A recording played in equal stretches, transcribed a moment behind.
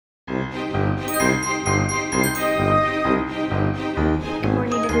Good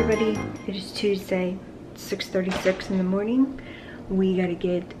morning, everybody. It is Tuesday, 6:36 in the morning. We gotta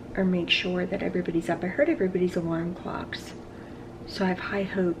get or make sure that everybody's up. I heard everybody's alarm clocks, so I have high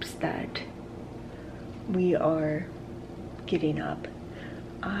hopes that we are getting up.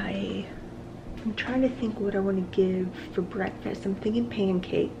 I'm trying to think what I want to give for breakfast. I'm thinking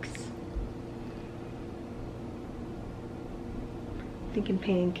pancakes. Thinking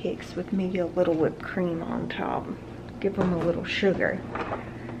pancakes with maybe a little whipped cream on top. Give them a little sugar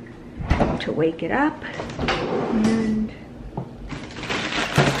to wake it up. And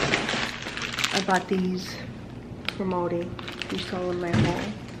I bought these from Aldi. You saw in my haul.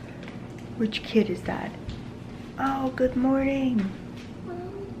 Which kid is that? Oh, good morning.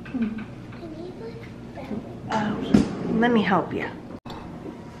 Oh, let me help you.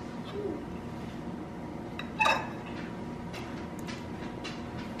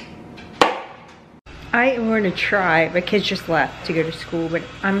 I am going to try, my kids just left to go to school, but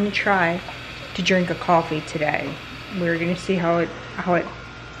I'm going to try to drink a coffee today. We're going to see how it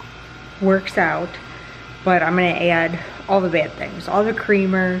works out, but I'm going to add all the bad things, all the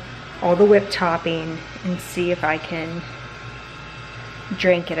creamer, all the whipped topping, and see if I can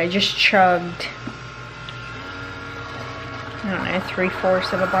drink it. I just chugged, I don't know,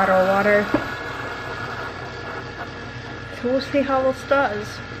 3/4 of a bottle of water. So we'll see how this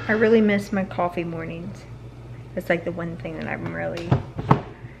does. I really miss my coffee mornings. It's like the one thing that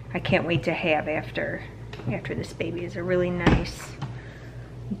I can't wait to have after this baby, is a really nice,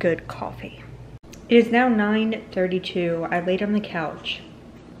 good coffee. It is now 9:32. I laid on the couch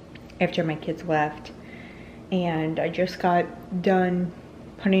after my kids left, and I just got done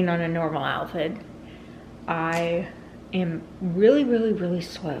putting on a normal outfit. I am really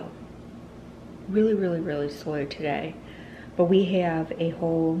slow. Really slow today. But we have a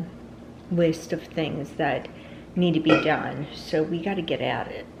whole list of things that need to be done. So we got to get at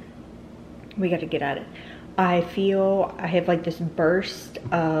it. I feel I have like this burst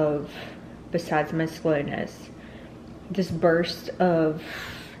of, besides my slowness, this burst of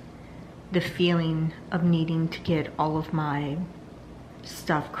the feeling of needing to get all of my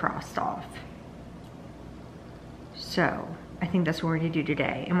stuff crossed off. So I think that's what we're gonna do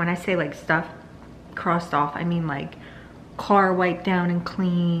today. And when I say like stuff crossed off, I mean like car wiped down and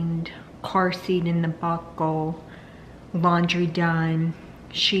cleaned, car seat in the buckle, laundry done,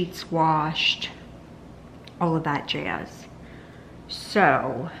 sheets washed, all of that jazz.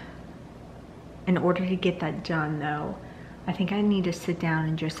 So in order to get that done though, I think I need to sit down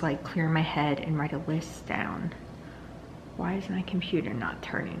and just like clear my head and write a list down. Why is my computer not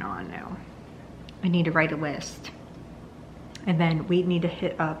turning on now? I need to write a list. And then we need to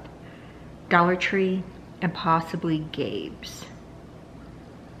hit up Dollar Tree and possibly Gabe's.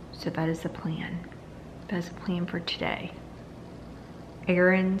 So that is the plan. That is the plan for today.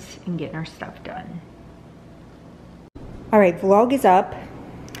 Errands and getting our stuff done. All right, vlog is up.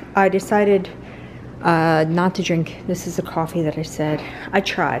 I decided not to drink. This is the coffee that I said. I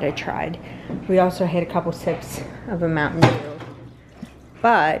tried. We also had a couple sips of a Mountain Dew.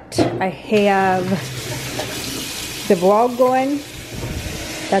 But I have the vlog going.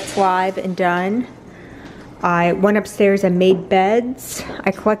 That's live and done. I went upstairs and made beds. I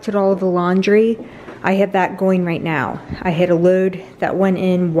collected all of the laundry. I have that going right now. I had a load that went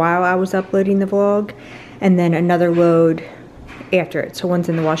in while I was uploading the vlog, and then another load after it. So one's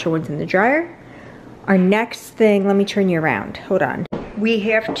in the washer, one's in the dryer. Our next thing, let me turn you around, hold on. We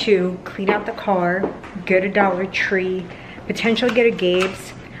have to clean out the car, go to Dollar Tree, potentially get a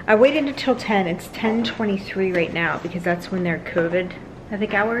Gabe's. I waited until 10, it's 10:23 right now because that's when their COVID, I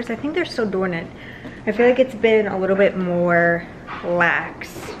think, hours. I think they're still doing it. I feel like it's been a little bit more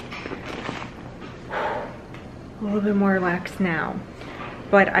lax. A little bit more lax now.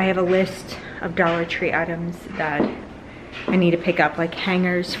 But I have a list of Dollar Tree items that I need to pick up, like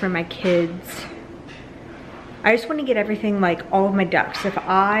hangers for my kids. I just want to get everything, like all of my ducks. If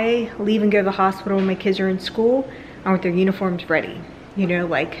I leave and go to the hospital when my kids are in school, I want their uniforms ready. You know,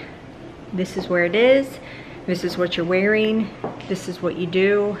 like, this is where it is. This is what you're wearing. This is what you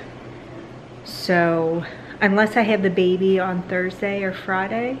do. So unless I have the baby on Thursday or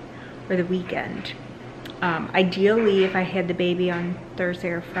Friday or the weekend, ideally if I had the baby on Thursday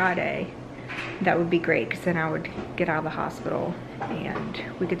or Friday, that would be great, because then I would get out of the hospital and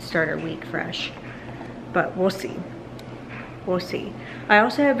we could start our week fresh. But we'll see. I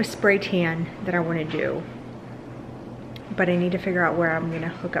also have a spray tan that I want to do, but I need to figure out where I'm going to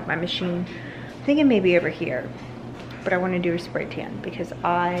hook up my machine. I'm thinking maybe over here, but I want to do a spray tan because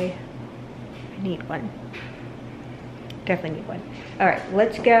I need one. definitely need one. All right,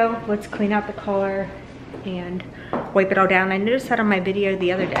 let's go. Let's clean out the car and wipe it all down. I noticed that on my video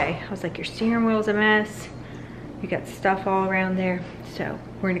the other day. I was like, your steering wheel's a mess. You got stuff all around there. So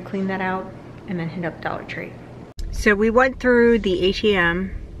we're gonna clean that out and then hit up Dollar Tree. So we went through the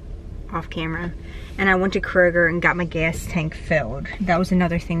ATM off camera, and I went to Kroger and got my gas tank filled. That was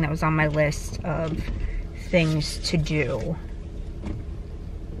another thing that was on my list of things to do,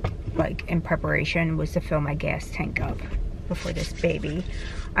 like in preparation, was to fill my gas tank up before this baby.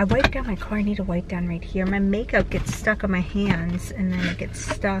 I wiped down my car. I need to wipe down right here. My makeup gets stuck on my hands, and then it gets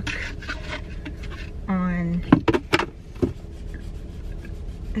stuck on,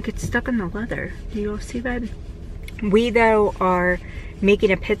 it gets stuck on the leather. Do you all see that? We though are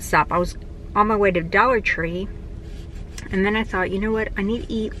making a pit stop. I was on my way to Dollar Tree, and then I thought, you know what, I need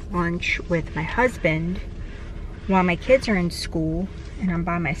to eat lunch with my husband while my kids are in school and I'm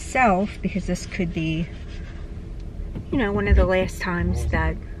by myself, because this could be, you know, one of the last times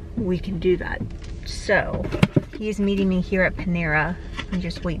that we can do that. So he's meeting me here at Panera. I'm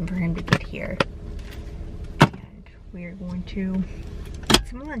just waiting for him to get here, and we're going to eat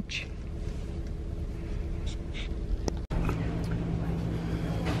some lunch.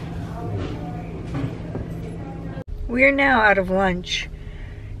 We are now out of lunch,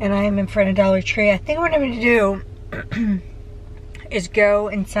 and I am in front of Dollar Tree. I think what I'm going to do is go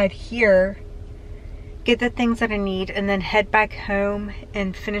inside here, get the things that I need, and then head back home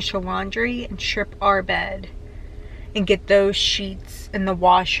and finish the laundry and strip our bed and get those sheets in the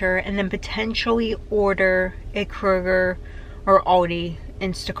washer, and then potentially order a Kroger or Aldi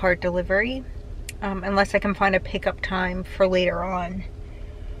Instacart delivery, unless I can find a pickup time for later on.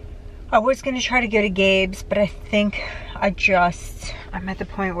 I was going to try to go to Gabe's, but I think I'm at the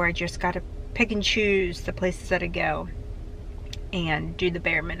point where I just got to pick and choose the places that I go and do the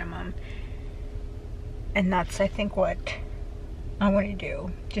bare minimum. And that's, I think, what I want to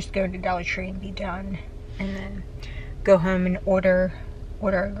do. Just go to Dollar Tree and be done, and then go home and order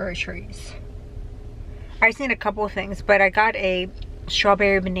our groceries. I just need a couple of things, but I got a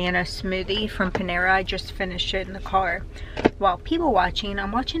strawberry banana smoothie from Panera. I just finished it in the car. While people watching,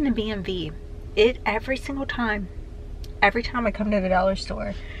 I'm watching the BMV. Every single time, every time I come to the dollar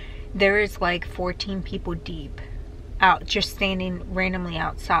store, there is like 14 people deep out, just standing randomly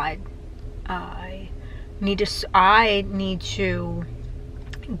outside. I need to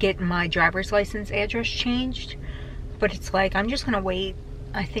get my driver's license address changed, but it's like, I'm just gonna wait.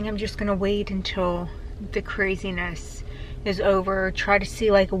 I think I'm just gonna wait until the craziness is over. Try to see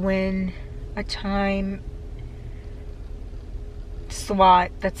like when a time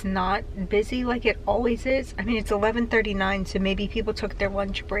slot that's not busy like it always is. I mean, it's 11:39, so maybe people took their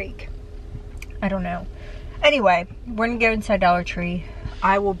lunch break. I don't know. Anyway, we're gonna go inside Dollar Tree.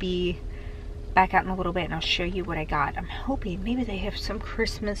 I will be back out in a little bit and I'll show you what I got. I'm hoping maybe they have some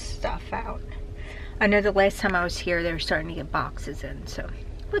Christmas stuff out. I know the last time I was here they were starting to get boxes in, so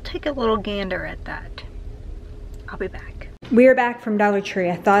we'll take a little gander at that. I'll be back. We are back from Dollar Tree.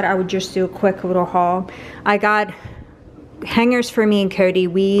 I thought I would just do a quick little haul. I got hangers for me and Cody.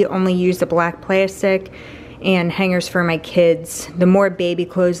 We only use the black plastic, and hangers for my kids. The more baby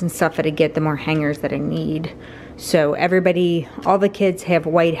clothes and stuff that I get, the more hangers that I need. So everybody, all the kids have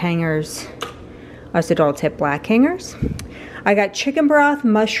white hangers. Us adults have black hangers. I got chicken broth,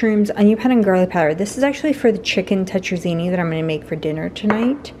 mushrooms, onion powder, and garlic powder. This is actually for the chicken tetrazzini that I'm gonna make for dinner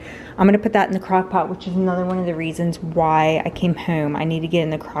tonight. I'm gonna put that in the crock pot, which is another one of the reasons why I came home. I need to get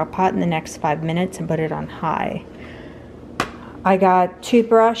in the crock pot in the next 5 minutes and put it on high. I got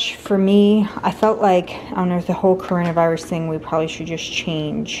toothbrush for me. I felt like, I don't know, if the whole coronavirus thing, we probably should just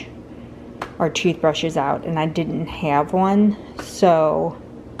change our toothbrushes out, and I didn't have one, so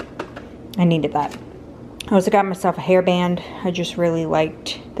I needed that. I also got myself a hairband. I just really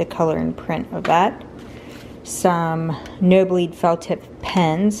liked the color and print of that. Some no bleed felt tip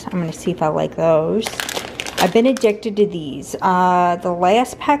pens. I'm gonna see if I like those. I've been addicted to these. The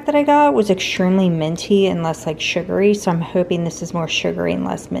last pack that I got was extremely minty and less like sugary, so I'm hoping this is more sugary and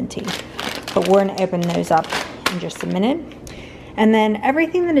less minty. But we're gonna open those up in just a minute. And then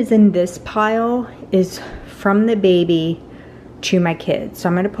everything that is in this pile is from the baby to my kids. So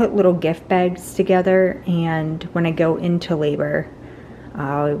I'm gonna put little gift bags together, and when I go into labor,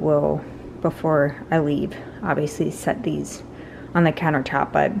 I will, before I leave, obviously set these on the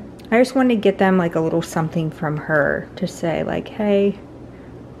countertop. But I just wanted to get them like a little something from her to say like, hey,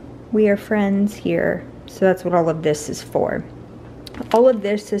 we are friends here. So that's what all of this is for. All of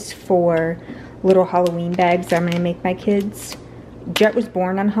this is for little Halloween bags that I'm gonna make my kids. Jet was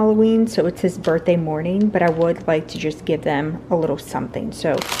born on Halloween, so it's his birthday morning, but I would like to just give them a little something.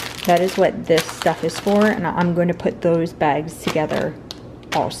 So That is what this stuff is for, and I'm going to put those bags together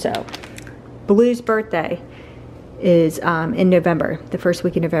also. Blue's birthday is in November, the first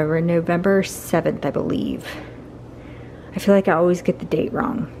week in November, November 7th, I believe. I feel like I always get the date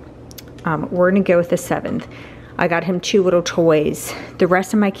wrong. We're gonna go with the 7th. I got him 2 little toys. The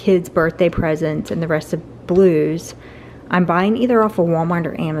rest of my kids' birthday presents and the rest of Blue's, I'm buying either off of Walmart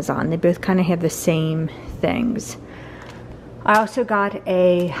or Amazon. They both kind of have the same things. I also got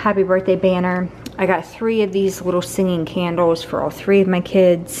a happy birthday banner. I got 3 of these little singing candles for all 3 of my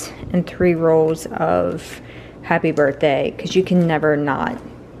kids and 3 rolls of happy birthday, because you can never not,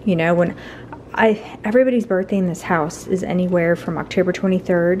 you know, when everybody's birthday in this house is anywhere from October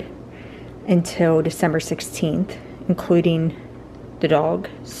 23rd until December 16th, including the dog.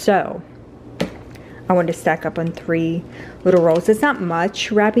 So I wanted to stack up on 3 little rolls. It's not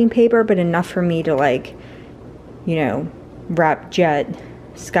much wrapping paper, but enough for me to, like, you know, wrap Jet,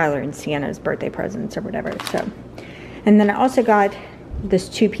 Skylar, and Sienna's birthday presents or whatever. So, and then I also got this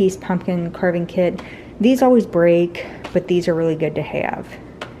 2-piece pumpkin carving kit. These always break, but these are really good to have.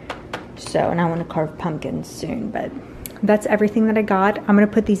 So, and I want to carve pumpkins soon, but that's everything that I got. I'm going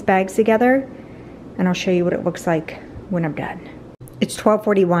to put these bags together and I'll show you what it looks like when I'm done. It's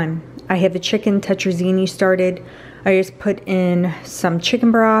 12:41. I have the chicken tetrazzini started. I just put in some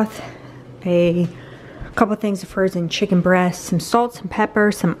chicken broth, a couple things of frozen chicken breast, some salt, some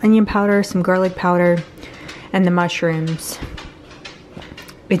pepper, some onion powder, some garlic powder, and the mushrooms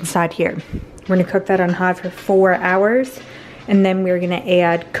inside here. We're gonna cook that on high for 4 hours, and then we're gonna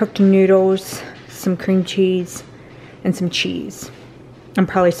add cooked noodles, some cream cheese, and some cheese, and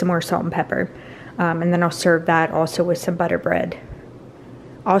probably some more salt and pepper. And then I'll serve that also with some butter bread.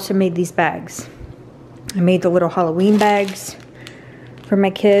 I also made these bags. I made the little Halloween bags for my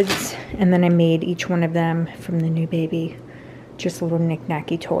kids, and then I made each one of them from the new baby, just little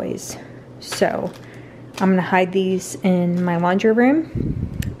knick-knacky toys. So I'm gonna hide these in my laundry room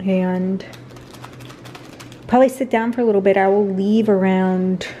and probably sit down for a little bit. I will leave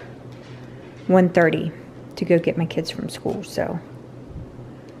around 1:30 to go get my kids from school, so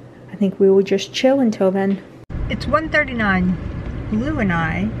I think we will just chill until then. It's 1:39. Blue and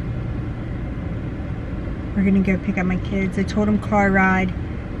I are gonna go pick up my kids. I told him car ride.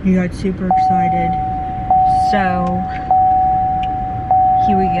 He got super excited. So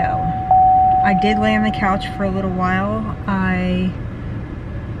here we go. I did lay on the couch for a little while. I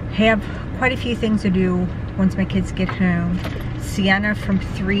have quite a few things to do once my kids get home. Sienna from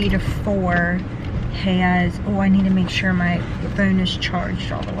 3 to 4 has, oh, I need to make sure my phone is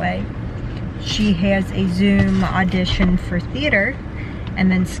charged all the way. She has a Zoom audition for theater, and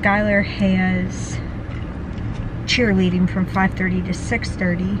then Skylar has cheerleading from 5:30 to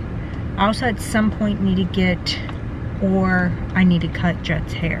 6:30. I also at some point need to get, or I need to cut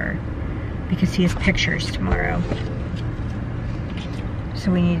Jet's hair because he has pictures tomorrow.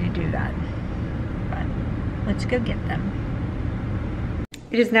 So we need to do that. But let's go get them.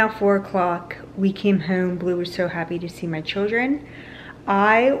 It is now 4 o'clock. We came home. Blue was so happy to see my children.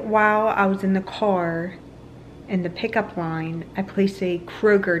 While I was in the car in the pickup line, I placed a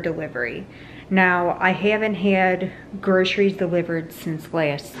Kroger delivery. Now, I haven't had groceries delivered since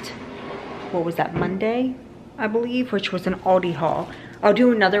last, what was that, Monday, I believe, which was an Aldi haul. I'll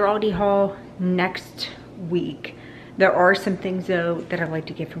do another Aldi haul next week. There are some things, though, that I like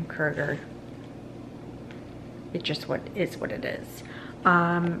to get from Kroger. It just is what it is.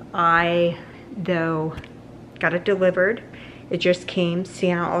 I, though, got it delivered. It just came.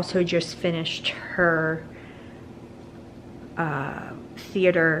 Sienna also just finished her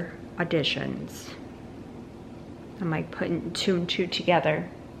theater auditions. I'm like putting 2 and 2 together.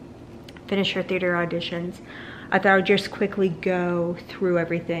 Finish her theater auditions. I thought I would just quickly go through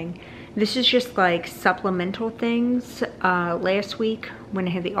everything. This is just like supplemental things. Last week when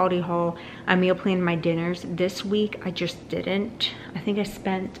I had the Aldi haul, I meal planned my dinners. This week I just didn't. I think I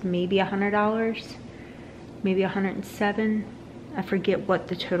spent maybe $100, maybe $107. I forget what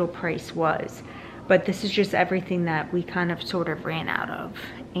the total price was. But this is just everything that we kind of sort of ran out of,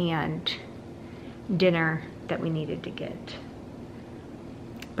 and dinner that we needed to get.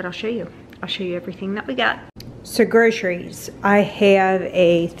 But I'll show you. I'll show you everything that we got. So groceries. I have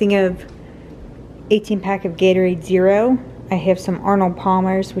a thing of 18-pack of Gatorade Zero. I have some Arnold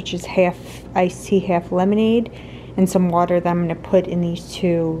Palmer's, which is half iced tea, half lemonade, and some water that I'm going to put in these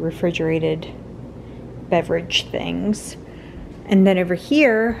 2 refrigerated beverage things. And then over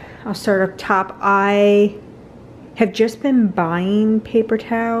here, I'll start up top. I have just been buying paper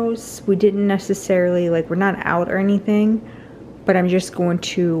towels. We didn't necessarily, like, we're not out or anything, but I'm just going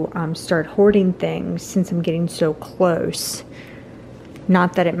to start hoarding things since I'm getting so close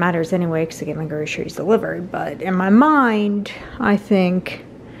Not that it matters anyway because I get my groceries delivered, but in my mind, I think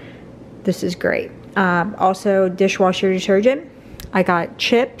this is great. Also, dishwasher detergent. I got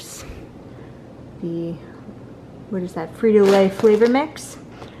chips. What is that? Frito-Lay flavor mix.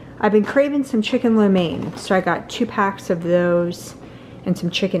 I've been craving some chicken lo mein, so I got 2 packs of those and some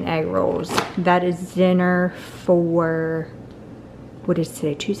chicken egg rolls. That is dinner for, what is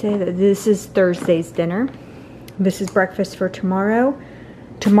today, Tuesday? This is Thursday's dinner. This is breakfast for tomorrow.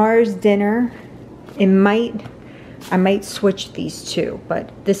 Tomorrow's dinner, I might switch these two,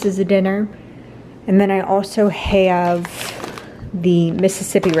 but this is a dinner. And then I also have the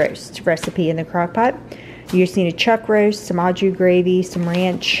Mississippi roast recipe in the crock pot. You just need a chuck roast, some au jus gravy, some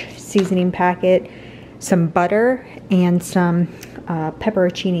ranch seasoning packet, some butter, and some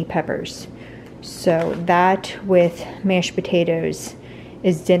pepperoncini peppers. So that with mashed potatoes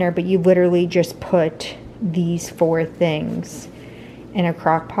is dinner, but you literally just put these 4 things in a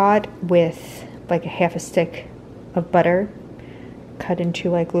crock pot with like a half a stick of butter cut into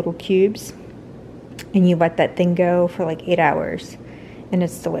like little cubes, and you let that thing go for like 8 hours, and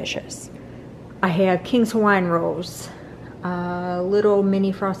it's delicious. I have King's Hawaiian rolls, little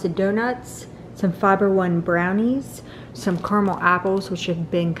mini frosted donuts, some Fiber One brownies, some caramel apples, which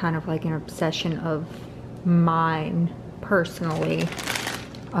have been kind of like an obsession of mine personally.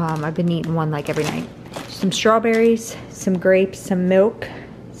 I've been eating one like every night. Some strawberries, some grapes, some milk,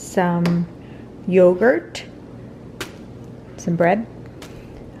 some yogurt, some bread,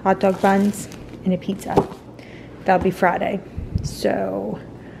 hot dog buns, and a pizza. That'll be Friday. So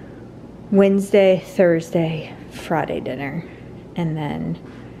Wednesday, Thursday, Friday dinner. And then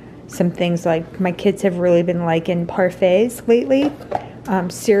some things like my kids have really been liking parfaits lately,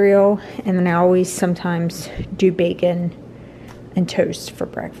 cereal, and then I always sometimes do bacon and toast for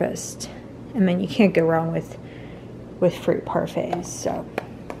breakfast. And then you can't go wrong with fruit parfaits. So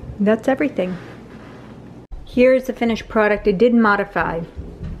that's everything. Here's the finished product. I did modify.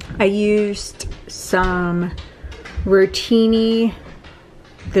 I used some rotini,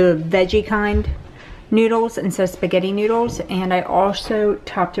 the veggie kind, noodles instead of spaghetti noodles, and I also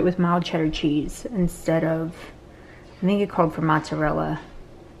topped it with mild cheddar cheese instead of, I think it called for mozzarella,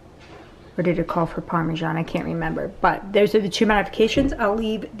 or did it call for Parmesan? I can't remember, but those are the 2 modifications. I'll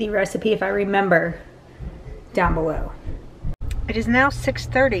leave the recipe, if I remember, down below. It is now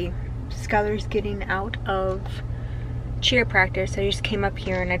 6:30. Skylar's getting out of cheer practice. I just came up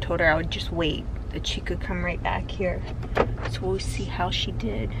here and I told her I would just wait, that she could come right back here. So we'll see how she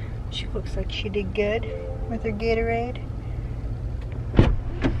did. She looks like she did good with her Gatorade.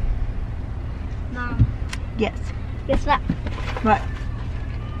 Mom. Yes. Guess what? What?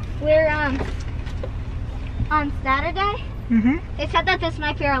 We're on Saturday. They said that this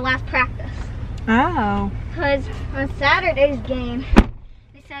might be our last practice. Oh. Because on Saturday's game,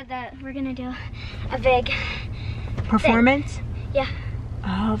 they said that we're gonna do a big performance? thing. Yeah.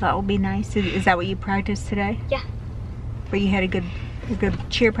 Oh, that will be nice. Is that what you practiced today? Yeah. But you had a good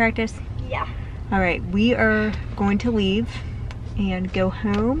cheer practice? Yeah. All right, we are going to leave and go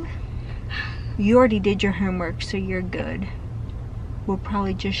home. You already did your homework, so you're good. We'll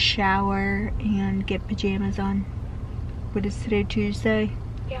probably just shower and get pajamas on. What is today, Tuesday?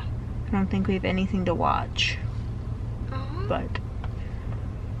 Yeah. I don't think we have anything to watch. But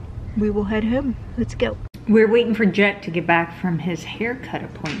we will head home. Let's go. We're waiting for Jet to get back from his haircut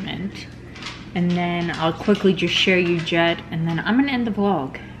appointment. And then I'll quickly just share you Jet, and then I'm gonna end the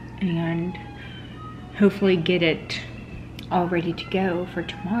vlog and hopefully get it all ready to go for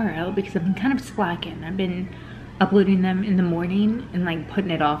tomorrow, because I've been kind of slacking. I've been uploading them in the morning and like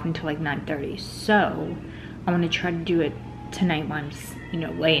putting it off until like 9:30. So I want to try to do it tonight while I'm, you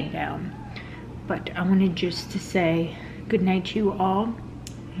know, laying down. But I wanted just to say good night to you all,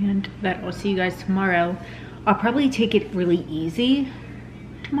 and that I'll see you guys tomorrow. I'll probably take it really easy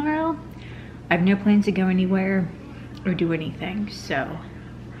tomorrow. I have no plans to go anywhere or do anything, so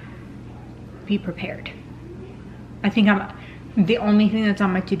be prepared. I think the only thing that's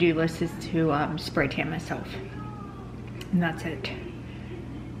on my to-do list is to spray tan myself, and that's it.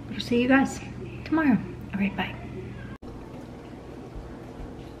 I'll see you guys tomorrow. All right, bye.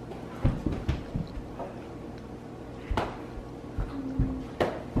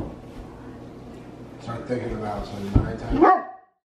 Start thinking about some nighttime.